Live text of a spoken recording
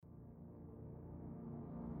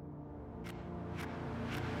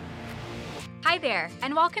Hi there,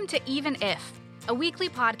 and welcome to Even If, a weekly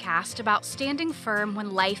podcast about standing firm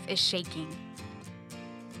when life is shaking.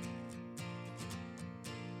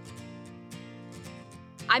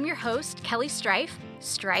 I'm your host, Kelly Strife.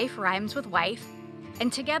 Strife rhymes with wife.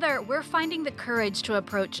 And together, we're finding the courage to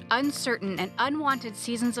approach uncertain and unwanted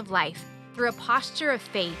seasons of life through a posture of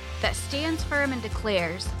faith that stands firm and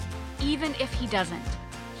declares, even if he doesn't,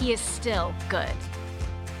 he is still good.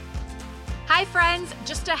 Hi friends,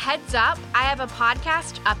 just a heads up, I have a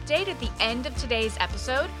podcast update at the end of today's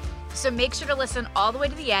episode, so make sure to listen all the way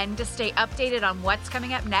to the end to stay updated on what's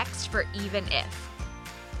coming up next for Even If.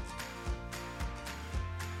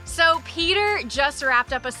 So Peter just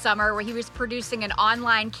wrapped up a summer where he was producing an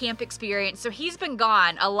online camp experience, so he's been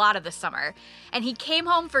gone a lot of the summer. And he came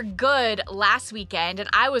home for good last weekend, and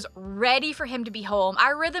I was ready for him to be home.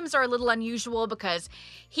 Our rhythms are a little unusual because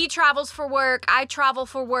he travels for work, I travel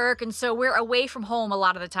for work, and so we're away from home a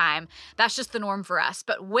lot of the time. That's just the norm for us.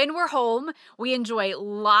 But when we're home, we enjoy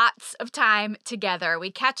lots of time together.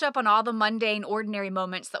 We catch up on all the mundane, ordinary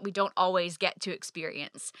moments that we don't always get to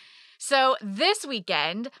experience. So this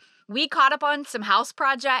weekend, we caught up on some house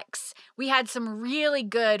projects. We had some really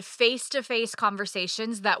good face-to-face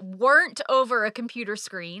conversations that weren't over a computer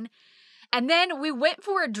screen. And then we went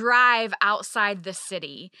for a drive outside the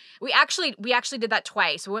city. We actually did that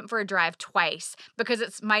twice. We went for a drive twice because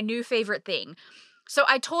it's my new favorite thing. So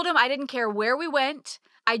I told him I didn't care where we went.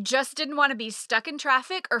 I just didn't want to be stuck in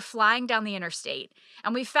traffic or flying down the interstate.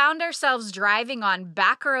 And we found ourselves driving on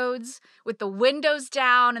back roads with the windows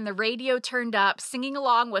down and the radio turned up, singing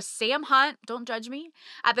along with Sam Hunt, don't judge me,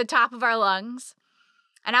 at the top of our lungs.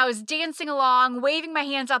 And I was dancing along, waving my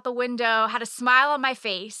hands out the window, had a smile on my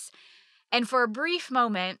face, and for a brief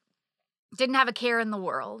moment, didn't have a care in the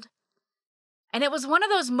world. And it was one of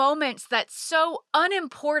those moments that's so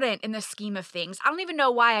unimportant in the scheme of things. I don't even know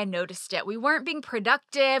why I noticed it. We weren't being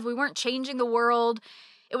productive. We weren't changing the world.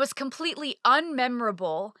 It was completely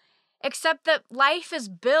unmemorable, except that life is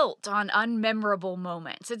built on unmemorable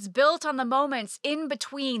moments. It's built on the moments in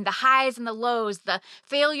between, the highs and the lows, the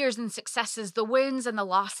failures and successes, the wins and the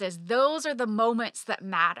losses. Those are the moments that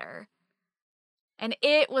matter. And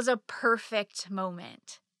it was a perfect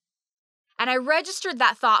moment. And I registered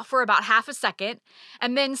that thought for about half a second,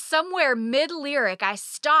 and then somewhere mid-lyric, I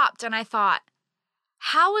stopped and I thought,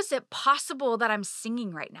 how is it possible that I'm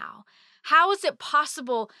singing right now? How is it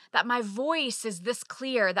possible that my voice is this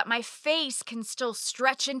clear, that my face can still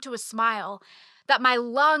stretch into a smile, that my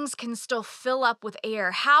lungs can still fill up with air?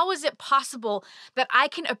 How is it possible that I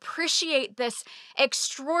can appreciate this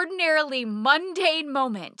extraordinarily mundane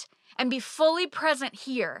moment and be fully present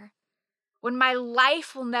here when my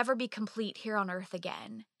life will never be complete here on earth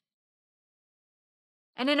again?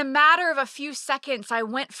 And in a matter of a few seconds, I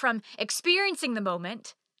went from experiencing the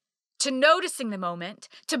moment to noticing the moment,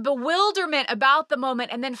 to bewilderment about the moment,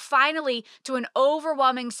 and then finally to an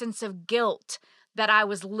overwhelming sense of guilt that I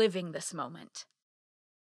was living this moment.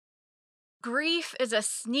 Grief is a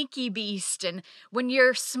sneaky beast, and when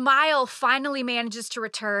your smile finally manages to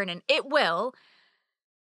return, and it will,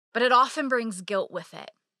 but it often brings guilt with it.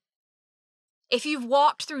 If you've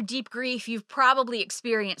walked through deep grief, you've probably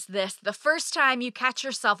experienced this. The first time you catch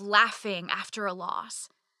yourself laughing after a loss.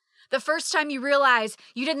 The first time you realize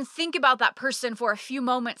you didn't think about that person for a few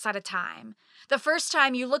moments at a time. The first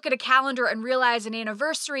time you look at a calendar and realize an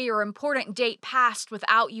anniversary or important date passed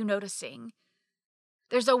without you noticing.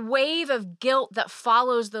 There's a wave of guilt that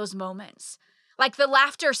follows those moments. Like the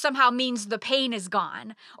laughter somehow means the pain is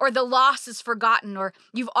gone, or the loss is forgotten, or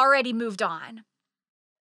you've already moved on.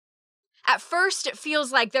 At first, it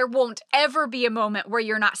feels like there won't ever be a moment where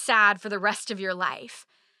you're not sad for the rest of your life.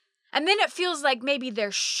 And then it feels like maybe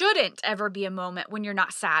there shouldn't ever be a moment when you're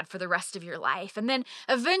not sad for the rest of your life. And then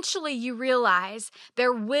eventually you realize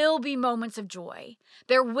there will be moments of joy.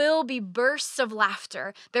 There will be bursts of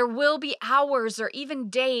laughter. There will be hours or even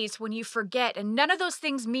days when you forget. And none of those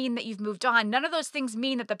things mean that you've moved on. None of those things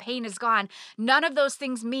mean that the pain is gone. None of those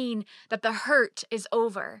things mean that the hurt is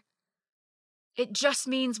over. It just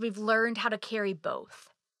means we've learned how to carry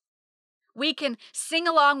both. We can sing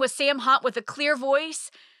along with Sam Hunt with a clear voice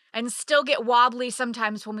and still get wobbly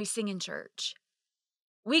sometimes when we sing in church.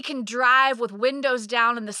 We can drive with windows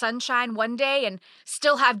down in the sunshine one day and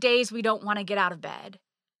still have days we don't want to get out of bed.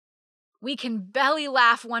 We can belly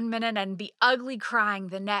laugh one minute and be ugly crying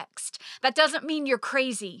the next. That doesn't mean you're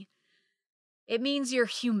crazy. It means you're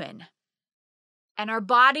human. And our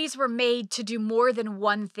bodies were made to do more than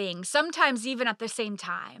one thing, sometimes even at the same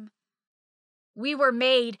time. We were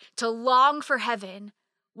made to long for heaven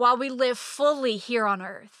while we live fully here on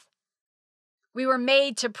earth. We were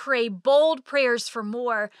made to pray bold prayers for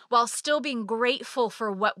more while still being grateful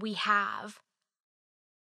for what we have.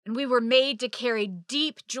 And we were made to carry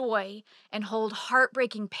deep joy and hold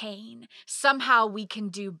heartbreaking pain. Somehow we can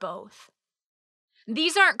do both.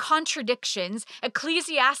 These aren't contradictions.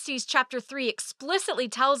 Ecclesiastes chapter 3 explicitly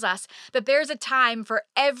tells us that there's a time for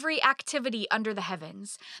every activity under the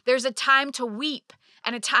heavens. There's a time to weep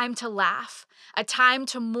and a time to laugh, a time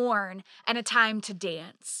to mourn and a time to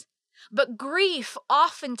dance. But grief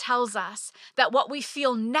often tells us that what we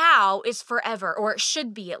feel now is forever, or it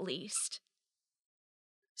should be at least.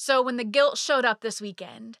 So when the guilt showed up this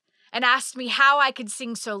weekend and asked me how I could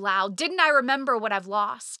sing so loud, didn't I remember what I've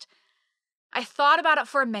lost? I thought about it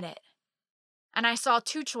for a minute, and I saw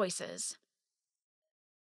two choices.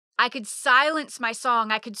 I could silence my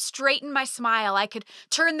song, I could straighten my smile, I could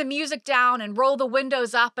turn the music down and roll the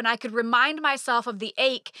windows up, and I could remind myself of the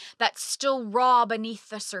ache that's still raw beneath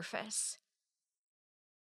the surface.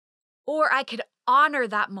 Or I could honor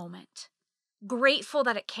that moment, grateful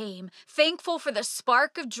that it came, thankful for the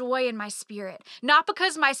spark of joy in my spirit, not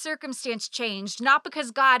because my circumstance changed, not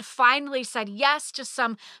because God finally said yes to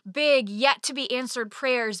some big, yet-to-be-answered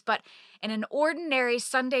prayers, but in an ordinary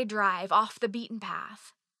Sunday drive off the beaten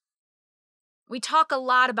path. We talk a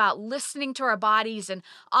lot about listening to our bodies and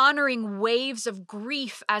honoring waves of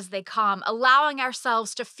grief as they come, allowing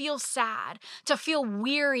ourselves to feel sad, to feel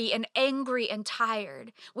weary and angry and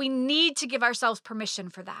tired. We need to give ourselves permission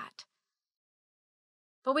for that.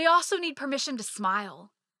 But we also need permission to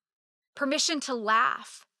smile, permission to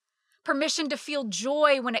laugh, permission to feel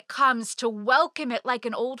joy when it comes, to welcome it like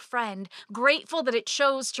an old friend, grateful that it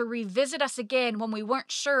chose to revisit us again when we weren't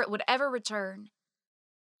sure it would ever return.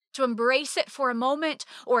 To embrace it for a moment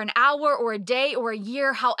or an hour or a day or a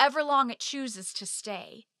year, however long it chooses to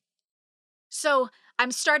stay. So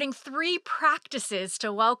I'm starting 3 practices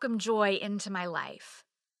to welcome joy into my life.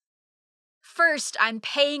 First, I'm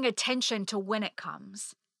paying attention to when it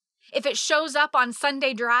comes. If it shows up on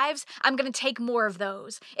Sunday drives, I'm going to take more of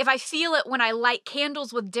those. If I feel it when I light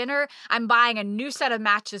candles with dinner, I'm buying a new set of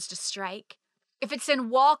matches to strike. If it's in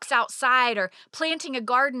walks outside or planting a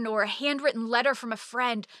garden or a handwritten letter from a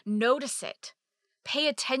friend, notice it. Pay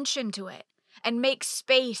attention to it and make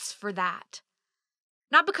space for that.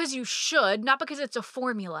 Not because you should, not because it's a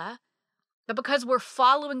formula, but because we're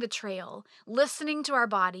following the trail, listening to our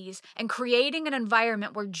bodies, and creating an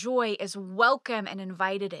environment where joy is welcome and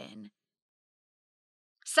invited in.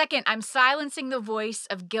 Second, I'm silencing the voice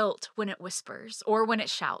of guilt when it whispers or when it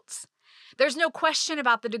shouts. There's no question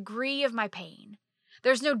about the degree of my pain.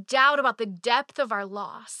 There's no doubt about the depth of our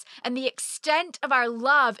loss, and the extent of our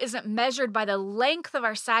love isn't measured by the length of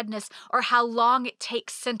our sadness or how long it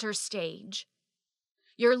takes center stage.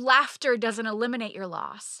 Your laughter doesn't eliminate your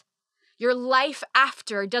loss. Your life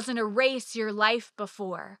after doesn't erase your life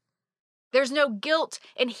before. There's no guilt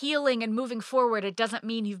in healing and moving forward. It doesn't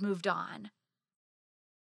mean you've moved on.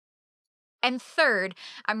 And third,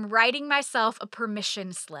 I'm writing myself a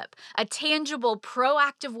permission slip, a tangible,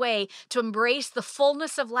 proactive way to embrace the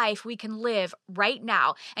fullness of life we can live right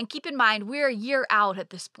now. And keep in mind, we're a year out at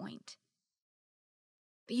this point.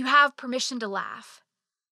 But you have permission to laugh.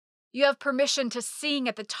 You have permission to sing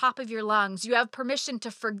at the top of your lungs. You have permission to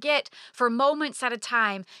forget for moments at a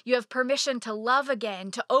time. You have permission to love again,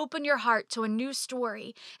 to open your heart to a new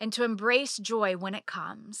story, and to embrace joy when it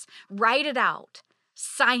comes. Write it out.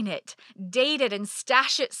 Sign it, date it, and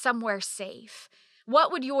stash it somewhere safe.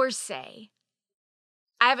 What would yours say?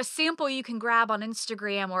 I have a sample you can grab on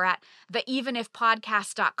Instagram or at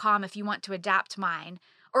theevenifpodcast.com if you want to adapt mine,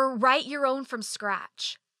 or write your own from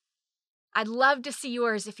scratch. I'd love to see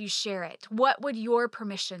yours if you share it. What would your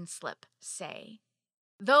permission slip say?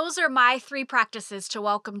 Those are my 3 practices to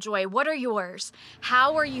welcome joy. What are yours?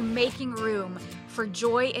 How are you making room for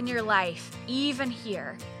joy in your life, even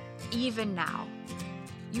here, even now?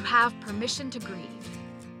 You have permission to grieve,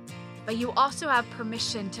 but you also have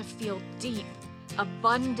permission to feel deep,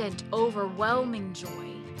 abundant, overwhelming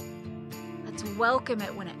joy. Let's welcome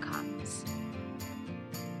it when it comes.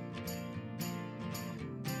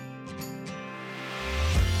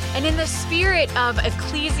 And in the spirit of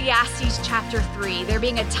Ecclesiastes chapter 3, there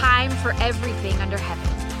being a time for everything under heaven,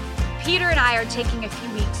 Peter and I are taking a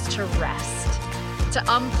few weeks to rest, to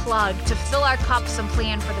unplug, to fill our cups and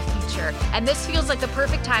plan for the future. And this feels like the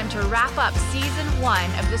perfect time to wrap up season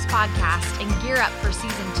 1 of this podcast and gear up for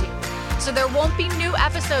season 2. So there won't be new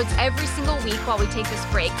episodes every single week while we take this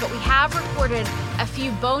break, but we have recorded a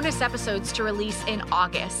few bonus episodes to release in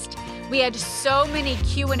August. We had so many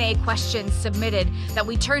Q&A questions submitted that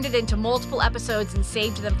we turned it into multiple episodes and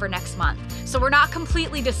saved them for next month. So we're not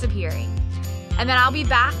completely disappearing. And then I'll be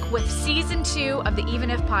back with season 2 of the Even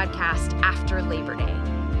If podcast after Labor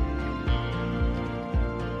Day.